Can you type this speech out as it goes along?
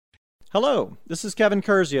Hello, this is Kevin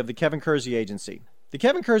Kersey of the Kevin Kersey Agency. The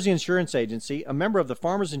Kevin Kersey Insurance Agency, a member of the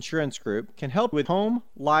Farmers Insurance Group, can help with home,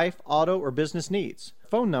 life, auto, or business needs.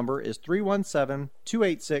 Phone number is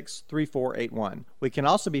 317-286-3481. We can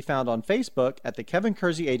also be found on Facebook at the Kevin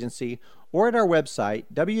Kersey Agency or at our website,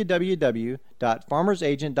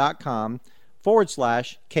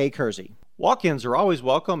 www.farmeragent.com/K-Kersey. Walk-ins are always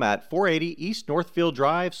welcome at 480 East Northfield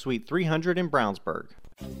Drive, Suite 300 in Brownsburg.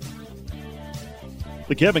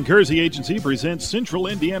 The Kevin Kersey Agency presents Central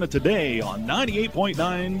Indiana Today on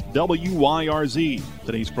 98.9 WYRZ.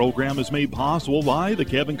 Today's program is made possible by the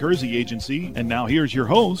Kevin Kersey Agency. And now here's your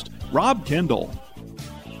host, Rob Kendall.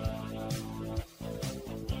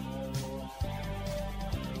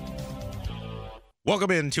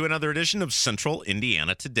 Welcome into another edition of Central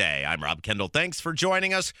Indiana Today. I'm Rob Kendall. Thanks for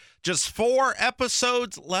joining us. Just 4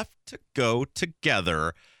 episodes left to go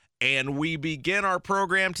together. And we begin our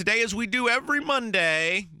program today, as we do every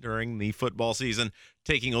Monday during the football season,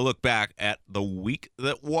 taking a look back at the week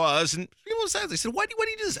that was. And people said, they said, why do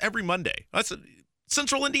you do this every Monday? I said,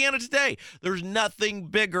 Central Indiana Today. There's nothing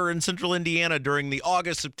bigger in Central Indiana during the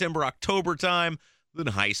August, September, October time than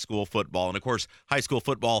high school football. And, of course, high school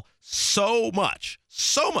football, so much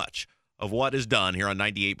of what is done here on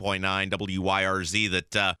 98.9 WYRZ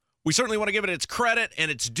that we certainly want to give it its credit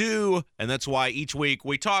and its due, and that's why each week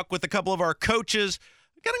we talk with a couple of our coaches.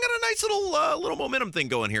 We kind of got a nice little momentum thing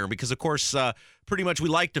going here because, of course, pretty much we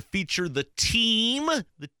like to feature the team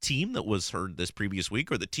that was heard this previous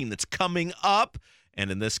week or the team that's coming up.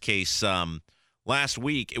 And in this case, last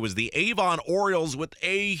week, it was the Avon Orioles with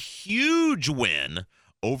a huge win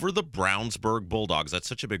over the Brownsburg Bulldogs. That's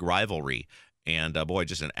such a big rivalry. And, boy,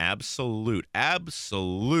 just an absolute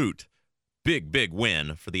big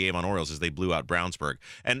win for the Avon Orioles as they blew out Brownsburg.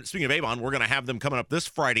 And speaking of Avon, we're going to have them coming up this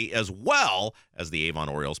Friday as well as the Avon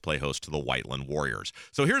Orioles play host to the Whiteland Warriors.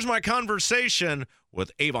 So here's my conversation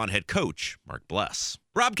with Avon head coach Mark Bless.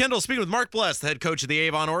 Rob Kendall speaking with Mark Bless, the head coach of the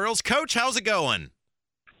Avon Orioles. Coach, how's it going?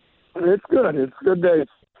 It's good. It's a good day.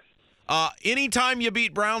 Anytime you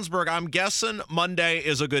beat Brownsburg, I'm guessing Monday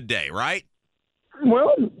is a good day, right?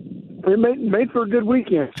 Well, it made for a good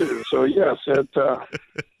weekend, too. So, yes,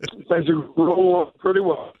 things are rolling pretty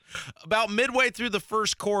well. About midway through the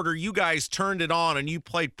first quarter, you guys turned it on, and you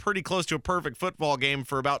played pretty close to a perfect football game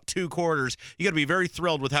for about 2 quarters. You got to be very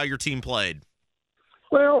thrilled with how your team played.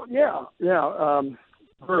 Well, yeah.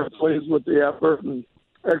 Very pleased with the effort and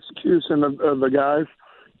execution of the guys.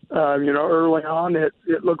 Early on, it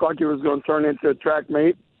looked like it was going to turn into a track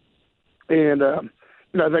meet. And,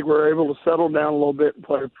 I think we were able to settle down a little bit and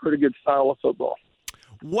play a pretty good style of football.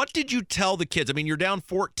 What did you tell the kids? I mean, you're down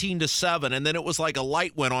 14-7, and then it was like a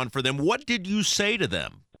light went on for them. What did you say to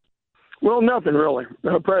them? Well, nothing really.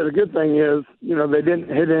 Probably the good thing is, they didn't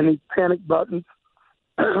hit any panic buttons.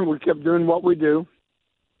 We kept doing what we do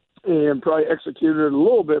and probably executed it a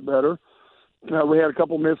little bit better. We had a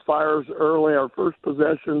couple misfires early, our first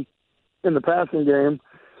possession in the passing game.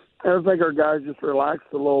 And I think our guys just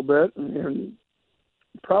relaxed a little bit, and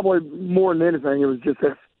probably more than anything, it was just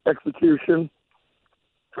execution,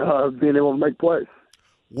 being able to make plays.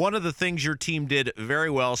 One of the things your team did very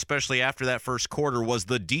well, especially after that first quarter, was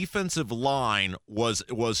the defensive line was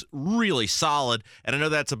really solid, and I know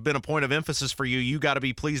that's been a point of emphasis for you. You got to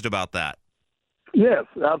be pleased about that. Yes,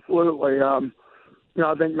 absolutely. I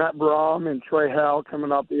think Matt Braum and Trey Howe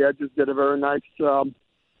coming off the edges did a very nice job,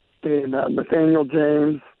 and Nathaniel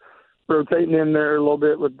James rotating in there a little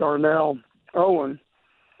bit with Darnell Owen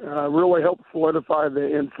really helped solidify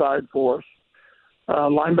the inside for us.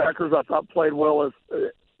 Linebackers, I thought, played well as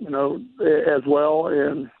well,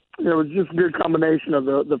 and it was just a good combination of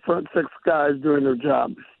the front 6 guys doing their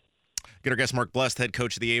job. Get our guest Mark Bless, head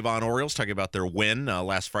coach of the Avon Orioles, talking about their win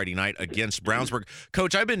last Friday night against Brownsburg.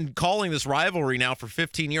 Coach, I've been calling this rivalry now for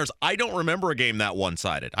 15 years. I don't remember a game that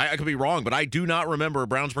one-sided. I could be wrong, but I do not remember a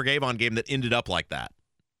Brownsburg-Avon game that ended up like that.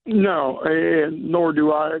 No, and nor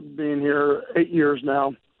do I, being here 8 years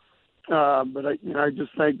now. But I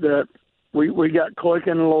just think that we got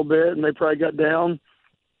clicking a little bit, and they probably got down.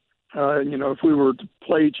 If we were to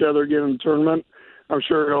play each other again in the tournament, I'm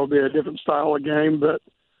sure it'll be a different style of game. But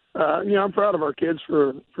I'm proud of our kids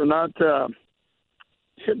for not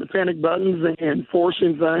hitting the panic buttons and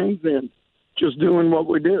forcing things and just doing what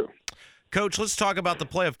we do. Coach, let's talk about the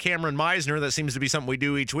play of Cameron Meisner. That seems to be something we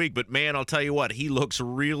do each week. But, man, I'll tell you what, he looks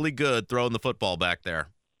really good throwing the football back there.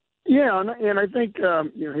 Yeah, and I think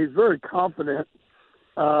he's very confident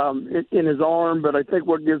in his arm, but I think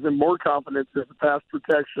what gives him more confidence is the pass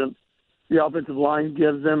protection the offensive line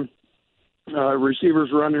gives him, receivers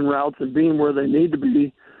running routes and being where they need to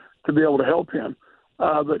be able to help him.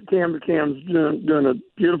 But Cam's doing a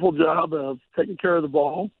beautiful job of taking care of the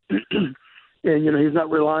ball. And, he's not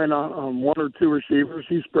relying on one or two receivers.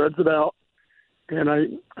 He spreads it out. And I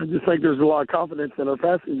just think there's a lot of confidence in our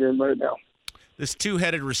passing game right now. This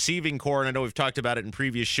two-headed receiving core, and I know we've talked about it in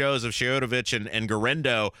previous shows of Sheotovich and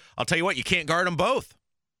Garendo. I'll tell you what, you can't guard them both.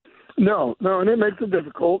 No, and it makes it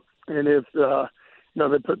difficult. And if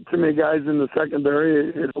they put too many guys in the secondary,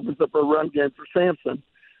 it opens up a run game for Sampson.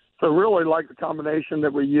 So really like the combination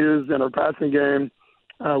that we use in our passing game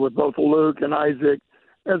with both Luke and Isaac,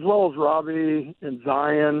 as well as Robbie and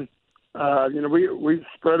Zion. We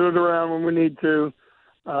spread it around when we need to.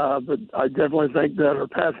 But I definitely think that our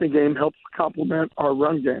passing game helps complement our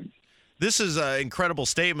run game. This is an incredible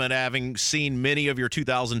statement, having seen many of your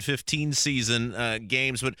 2015 season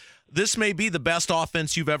games, but this may be the best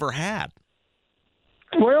offense you've ever had.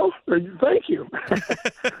 Well, thank you.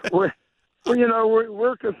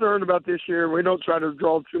 We're concerned about this year. We don't try to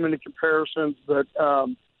draw too many comparisons, but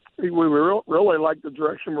we really like the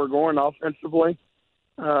direction we're going offensively.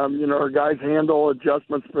 Our guys handle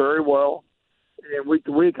adjustments very well. And week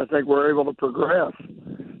to week, I think we're able to progress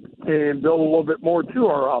and build a little bit more to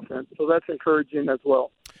our offense. So that's encouraging as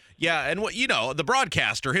well. Yeah, and the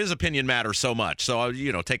broadcaster, his opinion matters so much. So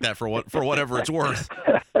take that for whatever it's worth.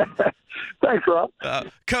 Thanks, Rob.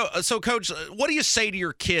 So, Coach, what do you say to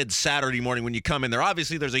your kids Saturday morning when you come in there?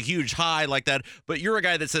 Obviously, there's a huge high like that, but you're a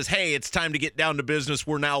guy that says, "Hey, it's time to get down to business.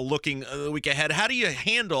 We're now looking a week ahead." How do you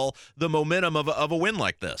handle the momentum of a win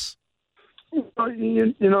like this? The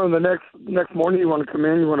next morning you want to come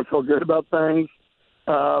in, you want to feel good about things.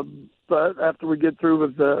 But after we get through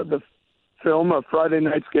with the film of Friday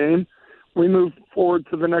night's game, we move forward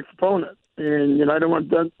to the next opponent. And, I don't want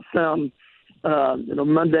that to sound,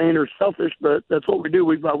 mundane or selfish, but that's what we do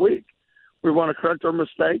week by week. We want to correct our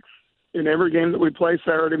mistakes in every game that we play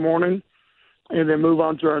Saturday morning and then move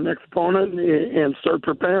on to our next opponent and start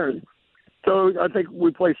preparing. So I think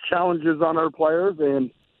we place challenges on our players,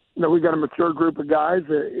 and we've got a mature group of guys.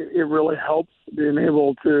 It really helps being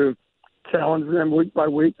able to challenge them week by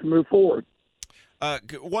week to move forward.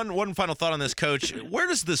 One final thought on this, Coach. Where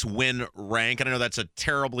does this win rank? And I know that's a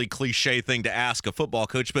terribly cliche thing to ask a football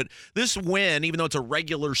coach, but this win, even though it's a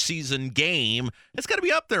regular season game, it's got to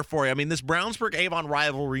be up there for you. I mean, this Brownsburg-Avon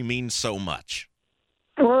rivalry means so much.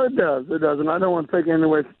 Well, it does. It does. And I don't want to take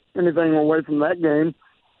anything away from that game.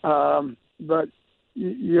 But,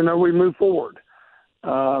 we move forward.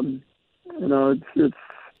 It's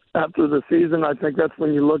after the season. I think that's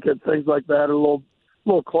when you look at things like that a little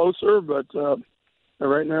closer. But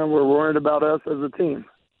right now, we're worried about us as a team.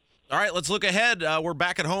 All right, let's look ahead. We're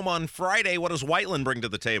back at home on Friday. What does Whiteland bring to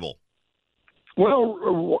the table?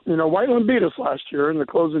 Well, Whiteland beat us last year in the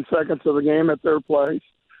closing seconds of the game at their place.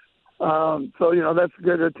 So that's a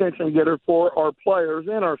good attention getter for our players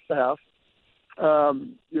and our staff.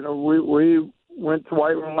 We went to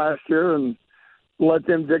Whiteland last year and let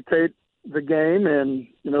them dictate the game, and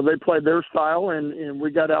they played their style, and we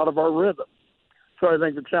got out of our rhythm. So I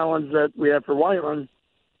think the challenge that we have for Whiteland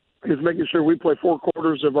is making sure we play 4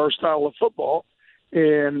 quarters of our style of football,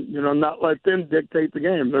 and not let them dictate the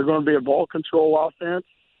game. They're going to be a ball control offense.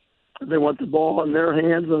 They want the ball in their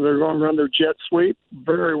hands, and they're going to run their jet sweep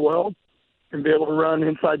very well and be able to run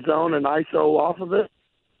inside zone and ISO off of it,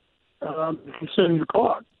 consume the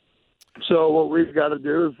clock. So what we've got to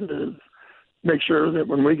do is make sure that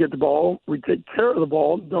when we get the ball, we take care of the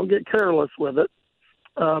ball, don't get careless with it,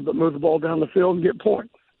 but move the ball down the field and get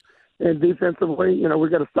points. And defensively,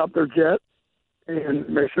 we've got to stop their jet and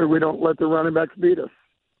make sure we don't let the running backs beat us.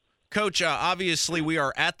 Coach, obviously we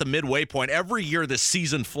are at the midway point. Every year this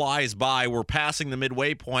season flies by. We're passing the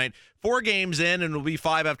midway point. 4 games in, and it'll be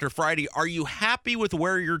 5 after Friday. Are you happy with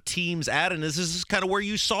where your team's at, and is this kind of where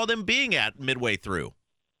you saw them being at midway through?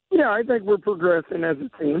 Yeah, I think we're progressing as a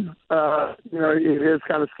team. It is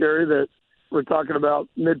kind of scary that we're talking about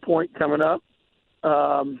midpoint coming up.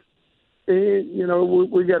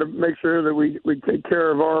 We got to make sure that we take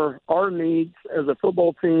care of our needs as a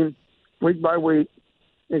football team week by week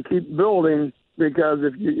and keep building, because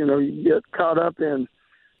if you get caught up in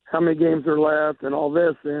how many games are left and all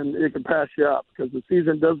this, then it can pass you up, because the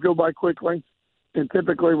season does go by quickly. And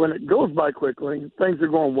typically when it goes by quickly, things are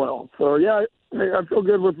going well. So, yeah, I feel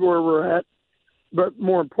good with where we're at. But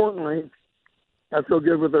more importantly, I feel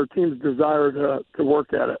good with our team's desire to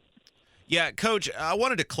work at it. Yeah, Coach, I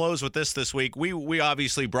wanted to close with this week. We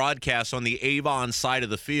obviously broadcast on the Avon side of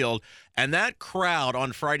the field, and that crowd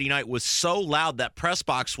on Friday night was so loud that press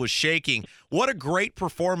box was shaking. What a great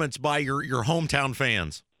performance by your hometown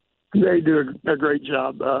fans. They do a great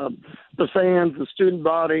job. The fans, the student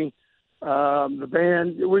body, the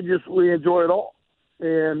band, we enjoy it all.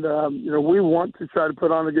 And we want to try to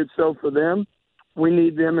put on a good show for them. We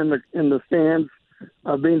need them in the stands,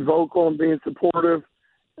 being vocal and being supportive.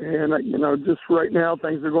 And just right now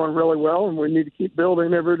things are going really well, and we need to keep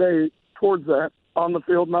building every day towards that on the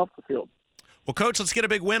field and off the field. Well, Coach, let's get a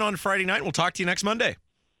big win on Friday night. We'll talk to you next Monday.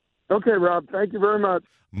 Okay, Rob. Thank you very much.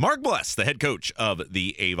 Mark Bless, the head coach of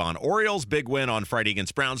the Avon Orioles, big win on Friday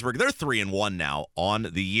against Brownsburg. They're 3-1 now on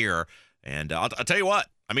the year. And I'll tell you what,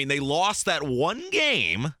 I mean, they lost that one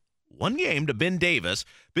game to Ben Davis.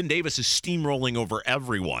 Ben Davis is steamrolling over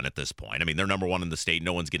everyone at this point. I mean, they're number one in the state.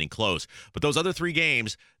 No one's getting close. But those other 3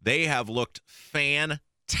 games, they have looked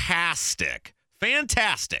fantastic.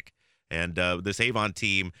 Fantastic. And this Avon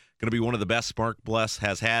team going to be one of the best Mark Bless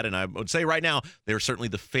has had. And I would say right now, they're certainly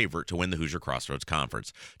the favorite to win the Hoosier Crossroads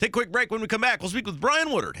Conference. Take a quick break. When we come back, we'll speak with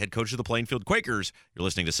Brian Woodard, head coach of the Plainfield Quakers. You're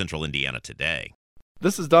listening to Central Indiana Today.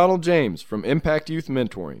 This is Donald James from Impact Youth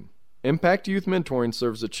Mentoring. Impact Youth Mentoring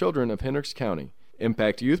serves the children of Hendricks County.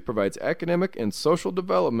 Impact Youth provides academic and social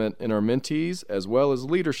development in our mentees as well as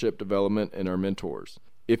leadership development in our mentors.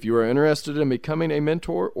 If you are interested in becoming a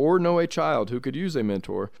mentor or know a child who could use a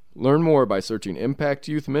mentor, learn more by searching Impact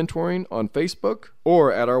Youth Mentoring on Facebook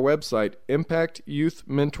or at our website,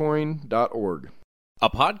 impactyouthmentoring.org. A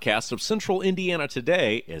podcast of Central Indiana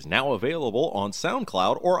Today is now available on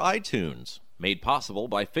SoundCloud or iTunes, made possible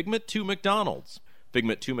by Figment 2 McDonald's.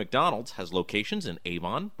 Figment 2 McDonald's has locations in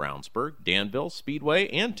Avon, Brownsburg, Danville, Speedway,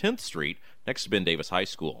 and 10th Street next to Ben Davis High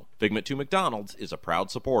School. Figment 2 McDonald's is a proud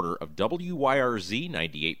supporter of WYRZ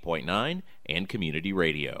 98.9 and Community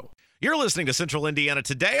Radio. You're listening to Central Indiana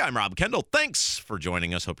Today. I'm Rob Kendall. Thanks for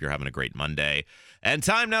joining us. Hope you're having a great Monday. And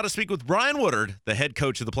time now to speak with Brian Woodard, the head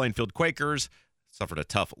coach of the Plainfield Quakers. Suffered a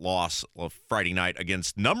tough loss Friday night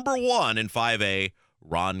against number 1 in 5A,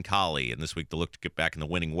 Ron Colley. And this week, they look to get back in the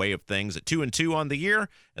winning way of things at 2-2 on the year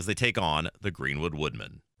as they take on the Greenwood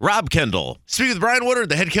Woodmen. Rob Kendall, speaking with Brian Woodard,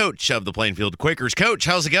 the head coach of the Plainfield Quakers. Coach,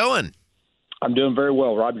 how's it going? I'm doing very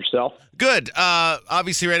well. Rob, yourself? Good.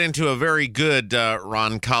 Obviously, right into a very good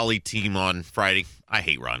Ron Colley team on Friday. I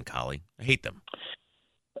hate Ron Colley. I hate them.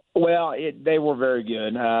 Well, they were very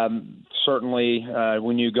good. Certainly,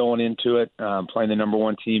 when you're going into it, playing the number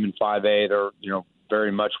 1 team in 5A, they're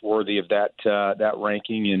very much worthy of that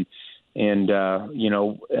ranking, and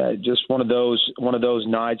just one of those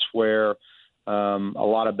nights where a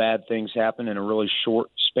lot of bad things happen in a really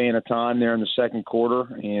short span of time there in the second quarter,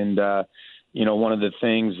 and one of the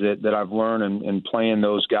things that I've learned in playing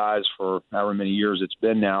those guys for however many years it's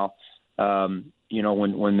been now, when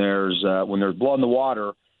there's blood in the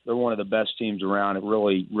water, they're one of the best teams around at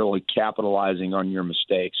really, really capitalizing on your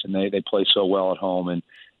mistakes, and they play so well at home, and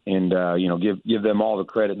give them all the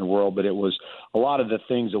credit in the world. But it was a lot of the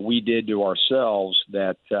things that we did to ourselves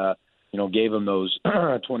that gave them those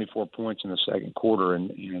 24 points in the second quarter. And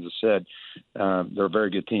as I said, they're a very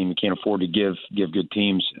good team. You can't afford to give good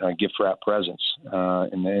teams gift wrap presents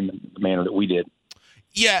in the manner that we did.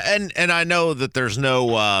 Yeah, and I know that there's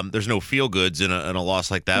no feel goods in a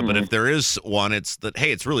loss like that, but if there is one, it's that,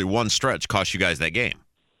 hey, it's really one stretch cost you guys that game.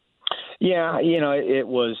 Yeah, it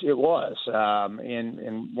was, and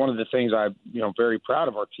one of the things I'm very proud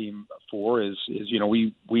of our team for is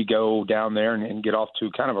we go down there and get off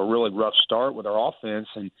to kind of a really rough start with our offense,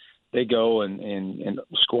 and they go and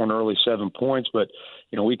score an early 7 points, but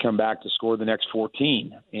we come back to score the next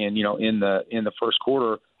 14, and in the first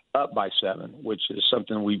quarter up by 7, which is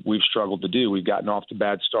something we've struggled to do. We've gotten off to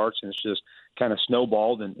bad starts, and it's just kind of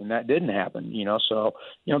snowballed, and that didn't happen. So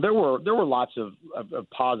there were lots of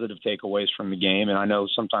positive takeaways from the game, and I know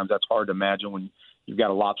sometimes that's hard to imagine when you've got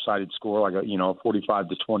a lopsided score like a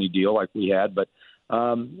 45-20 deal like we had, but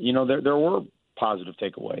there were positive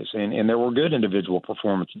takeaways, and there were good individual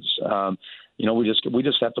performances. We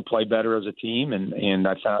just have to play better as a team, and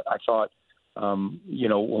I thought when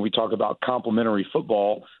we talk about complementary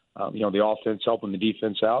football, the offense helping the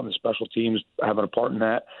defense out and the special teams having a part in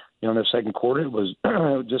that. In the second quarter, it was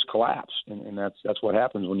just collapsed, and that's what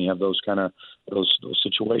happens when you have those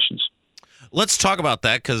situations. Let's talk about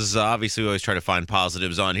that because obviously we always try to find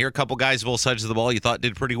positives on here. A couple guys both sides of the ball you thought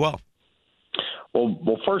did pretty well.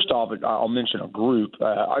 Well, first off, I'll mention a group.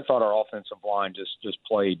 I thought our offensive line just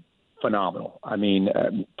played phenomenal. I mean,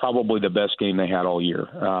 probably the best game they had all year.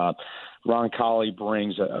 Ron Colley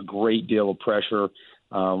brings a great deal of pressure.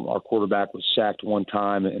 Our quarterback was sacked one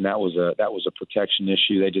time, and that was a protection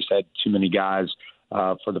issue. They just had too many guys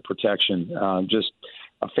for the protection. Just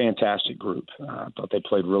a fantastic group. I thought they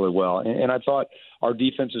played really well, and I thought our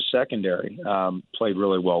defensive secondary played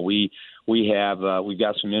really well. We've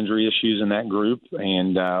got some injury issues in that group,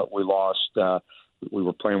 and we lost. We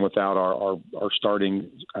were playing without our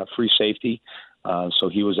starting free safety So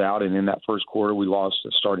he was out, and in that first quarter, we lost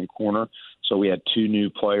a starting corner. So we had 2 new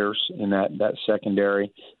players in that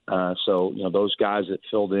secondary. So, those guys that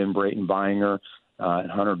filled in, Brayton Beinger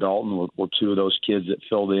and Hunter Dalton, were 2 of those kids that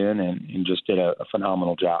filled in and just did a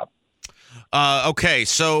phenomenal job. Okay,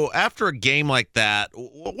 so after a game like that,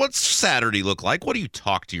 what's Saturday look like? What do you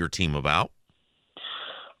talk to your team about?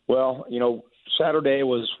 Well, Saturday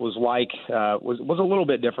was a little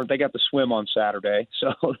bit different. They got to swim on Saturday,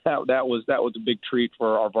 so that was a big treat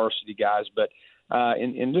for our varsity guys. But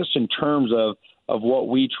in terms of what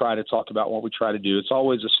we try to talk about, what we try to do, it's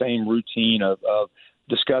always the same routine of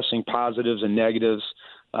discussing positives and negatives,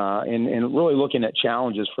 and really looking at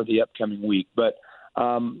challenges for the upcoming week. But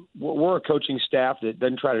we're a coaching staff that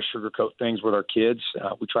doesn't try to sugarcoat things with our kids.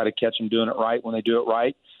 We try to catch them doing it right when they do it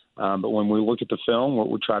right. But when we look at the film,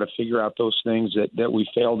 we try to figure out those things that we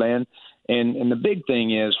failed in. And the big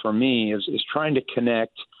thing is, for me, is trying to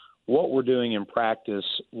connect what we're doing in practice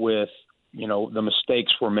with, the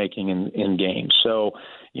mistakes we're making in games. So,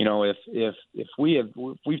 if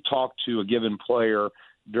we've talked to a given player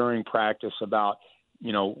during practice about,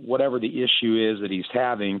 whatever the issue is that he's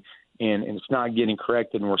having, and it's not getting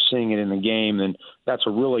corrected and we're seeing it in the game, then that's a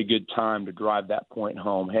really good time to drive that point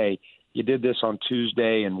home. Hey, you did this on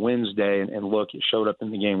Tuesday and Wednesday, and look, it showed up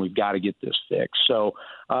in the game. We've got to get this fixed. So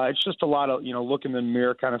it's just a lot of, looking in the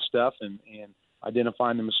mirror kind of stuff and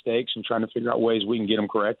identifying the mistakes and trying to figure out ways we can get them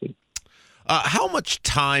corrected. How much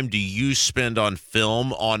time do you spend on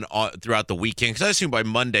film on throughout the weekend? Because I assume by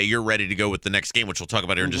Monday you're ready to go with the next game, which we'll talk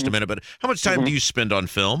about here in just a minute. But how much time do you spend on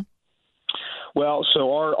film? Well,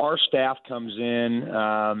 so our staff comes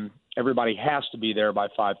in. Everybody has to be there by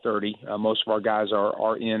 5:30. Most of our guys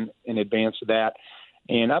are in advance of that,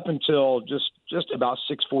 and up until just about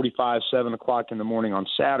 6:45, 7 o'clock in the morning on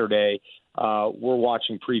Saturday, we're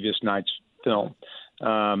watching previous night's film,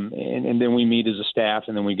 and then we meet as a staff,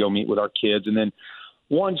 and then we go meet with our kids, and then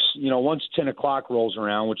once 10 o'clock rolls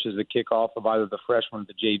around, which is the kickoff of either the freshman or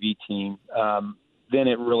the JV team, then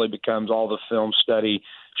it really becomes all the film study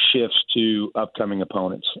shifts to upcoming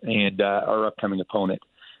opponents and our upcoming opponent.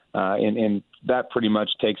 And that pretty much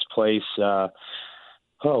takes place, throughout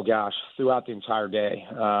the entire day.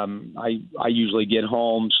 I usually get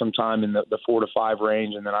home sometime in the 4 to 5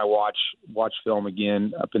 range, and then I watch film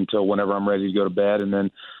again up until whenever I'm ready to go to bed. And then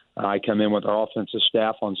I come in with our offensive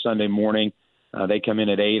staff on Sunday morning. They come in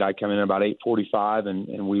at 8. I come in at about 8:45,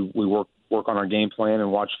 and we work on our game plan and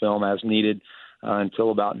watch film as needed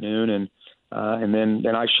until about noon. And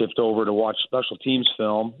then I shift over to watch special teams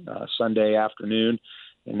film Sunday afternoon,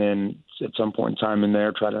 and then at some point in time in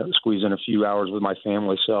there, try to squeeze in a few hours with my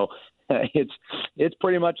family. So it's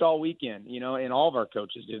pretty much all weekend, and all of our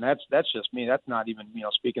coaches do. And that's just me. That's not even,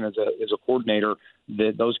 speaking as a coordinator,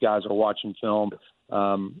 that those guys are watching film,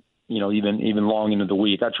 even long into the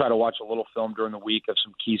week. I try to watch a little film during the week of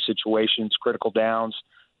some key situations, critical downs,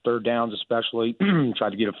 third downs especially, try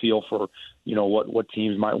to get a feel for, what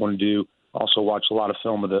teams might want to do. Also watch a lot of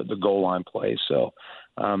film of the goal line plays. So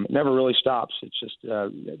it never really stops. It's just,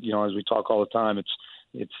 as we talk all the time,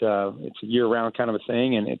 it's a year-round kind of a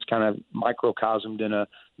thing, and it's kind of microcosmed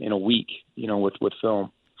in a week, with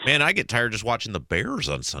film. Man, I get tired just watching the Bears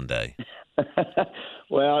on Sunday.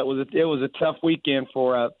 Well, it was a tough weekend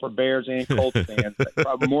for Bears and Colts fans,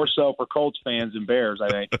 probably more so for Colts fans than Bears, I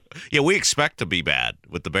think. Yeah, we expect to be bad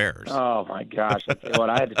with the Bears. Oh my gosh! I tell you what,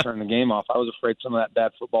 I had to turn the game off. I was afraid some of that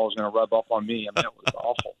bad football was going to rub off on me. I mean, it was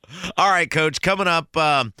awful. All right, Coach, coming up,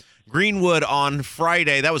 Greenwood on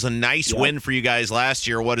Friday. That was a nice win for you guys last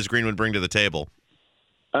year. What does Greenwood bring to the table?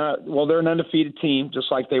 Well, they're an undefeated team,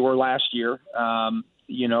 just like they were last year.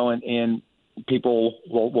 And people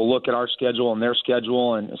will look at our schedule and their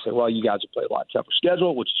schedule and say, well, you guys have played a lot tougher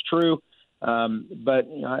schedule, which is true. But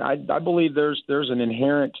I believe there's an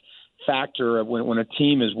inherent factor of when a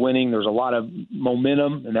team is winning, there's a lot of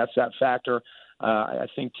momentum, and that's that factor. I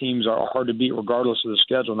think teams are hard to beat regardless of the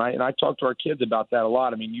schedule. And I talk to our kids about that a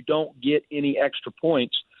lot. I mean, you don't get any extra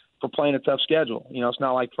points for playing a tough schedule. It's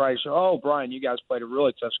not like Friday, oh, Brian, you guys played a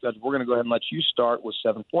really tough schedule. We're going to go ahead and let you start with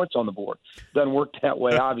 7 points on the board. Doesn't work that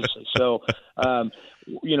way, obviously. So,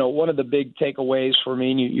 one of the big takeaways for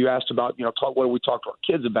me, and you asked about, what do we talk to our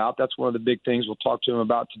kids about? That's one of the big things we'll talk to them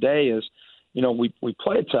about today is, we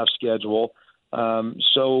play a tough schedule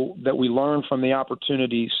so that we learn from the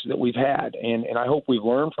opportunities that we've had. And I hope we've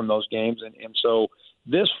learned from those games. And so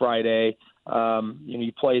this Friday,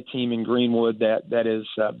 you play a team in Greenwood that is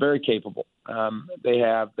very capable. They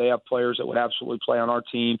have players that would absolutely play on our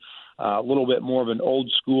team. A little bit more of an old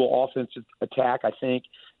school offensive attack, I think.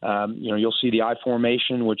 You'll see the I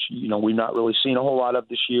formation, which we've not really seen a whole lot of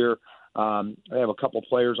this year. They have a couple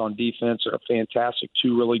players on defense that are fantastic,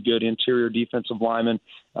 2 really good interior defensive linemen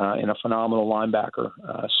and a phenomenal linebacker.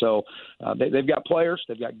 They've got players.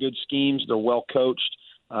 They've got good schemes. They're well coached.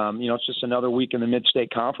 It's just another week in the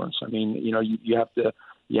Mid-State Conference. I mean, you have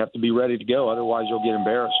to be ready to go. Otherwise, you'll get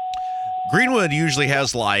embarrassed. Greenwood usually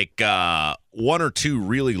has like 1 or 2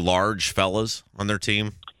 really large fellas on their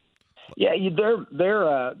team. Yeah,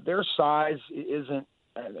 their size isn't,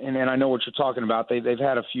 and I know what you're talking about. They've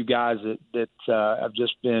had a few guys that have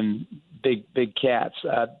just been big cats.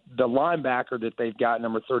 The linebacker that they've got,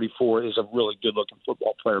 number 34, is a really good looking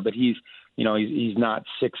football player, but he's not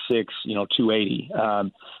 6'6", 280.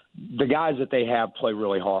 The guys that they have play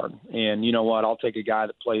really hard, and you know what? I'll take a guy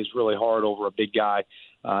that plays really hard over a big guy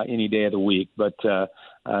any day of the week. But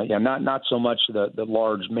not so much the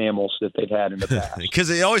large mammals that they've had in the past. Because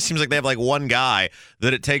it always seems like they have like one guy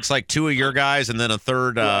that it takes like 2 of your guys and then a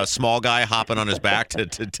third small guy hopping on his back to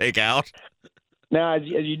take out. Now, as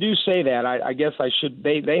you do say that, I guess I should.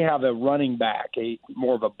 They have a running back,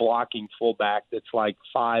 more of a blocking fullback that's like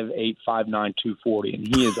 5'8", 5'9", 240, and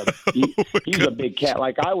he's a big cat.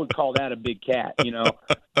 Like I would call that a big cat. I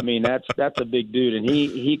mean that's a big dude, and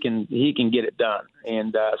he can get it done.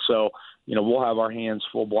 And so we'll have our hands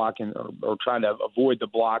full blocking or trying to avoid the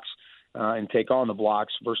blocks and take on the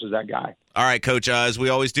blocks versus that guy. All right, Coach, as we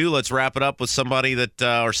always do, let's wrap it up with somebody that,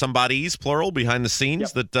 or somebodies, plural, behind the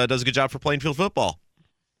scenes that does a good job for Plainfield football.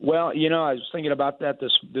 Well, I was thinking about that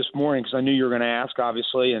this morning because I knew you were going to ask,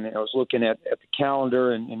 obviously, and I was looking at the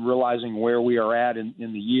calendar and realizing where we are at in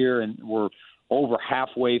the year, and we're over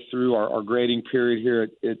halfway through our grading period here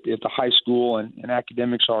at the high school, and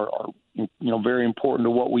academics are very important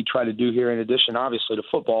to what we try to do here. In addition, obviously, to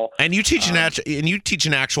football. And you teach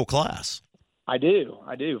an actual class. I do.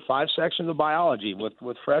 5 sections of biology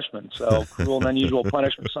with freshmen. So cruel and unusual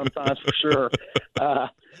punishment sometimes for sure.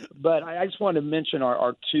 But I just wanted to mention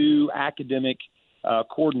our 2 academic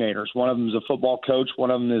coordinators. One of them is a football coach.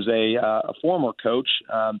 One of them is a former coach.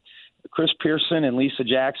 Chris Pearson and Lisa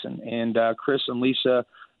Jackson, and Chris and Lisa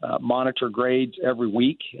monitor grades every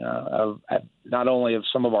week of not only of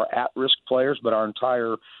some of our at-risk players, but our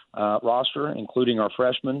entire roster, including our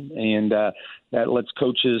freshmen, and that lets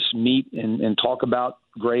coaches meet and talk about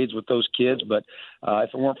grades with those kids. But if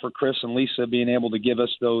it weren't for Chris and Lisa being able to give us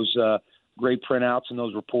those great printouts and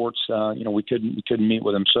those reports, we couldn't meet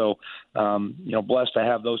with them. So, blessed to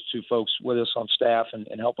have those 2 folks with us on staff and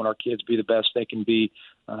helping our kids be the best they can be,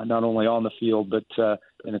 not only on the field, but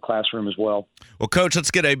in the classroom as well. Well, Coach,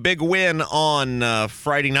 let's get a big win on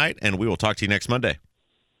Friday night, and we will talk to you next Monday.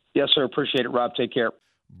 Yes, sir. Appreciate it, Rob. Take care.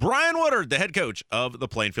 Brian Woodard, the head coach of the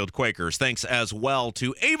Plainfield Quakers. Thanks as well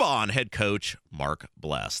to Avon head coach Mark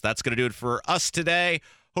Bless. That's going to do it for us today.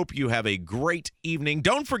 Hope you have a great evening.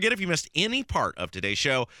 Don't forget, if you missed any part of today's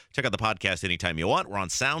show, check out the podcast anytime you want. We're on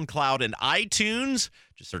SoundCloud and iTunes.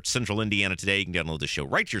 Just search Central Indiana Today. You can download the show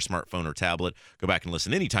right to your smartphone or tablet. Go back and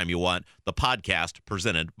listen anytime you want. The podcast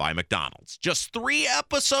presented by McDonald's. Just 3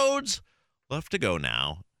 episodes left to go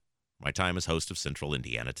now. My time as host of Central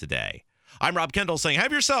Indiana Today. I'm Rob Kendall saying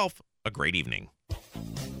have yourself a great evening.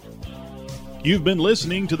 You've been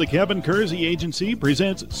listening to the Kevin Kersey Agency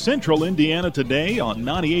presents Central Indiana Today on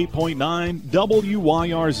 98.9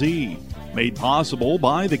 WYRZ. Made possible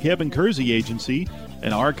by the Kevin Kersey Agency.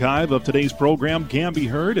 An archive of today's program can be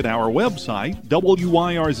heard at our website,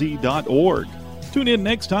 wyrz.org. Tune in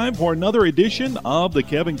next time for another edition of the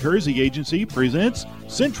Kevin Kersey Agency presents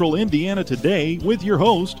Central Indiana Today with your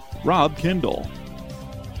host, Rob Kendall.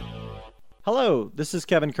 Hello, this is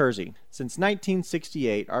Kevin Kersey. Since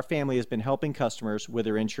 1968, our family has been helping customers with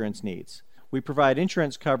their insurance needs. We provide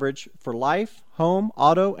insurance coverage for life, home,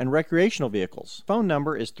 auto, and recreational vehicles. Phone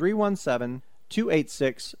number is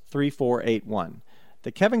 317-286-3481.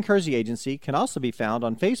 The Kevin Kersey Agency can also be found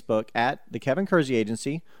on Facebook at The Kevin Kersey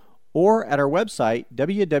Agency or at our website,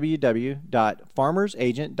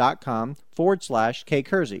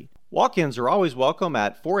 www.farmersagent.com/kkersey. Walk-ins are always welcome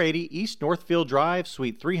at 480 East Northfield Drive,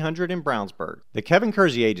 Suite 300 in Brownsburg. The Kevin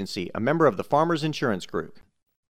Kersey Agency, a member of the Farmers Insurance Group.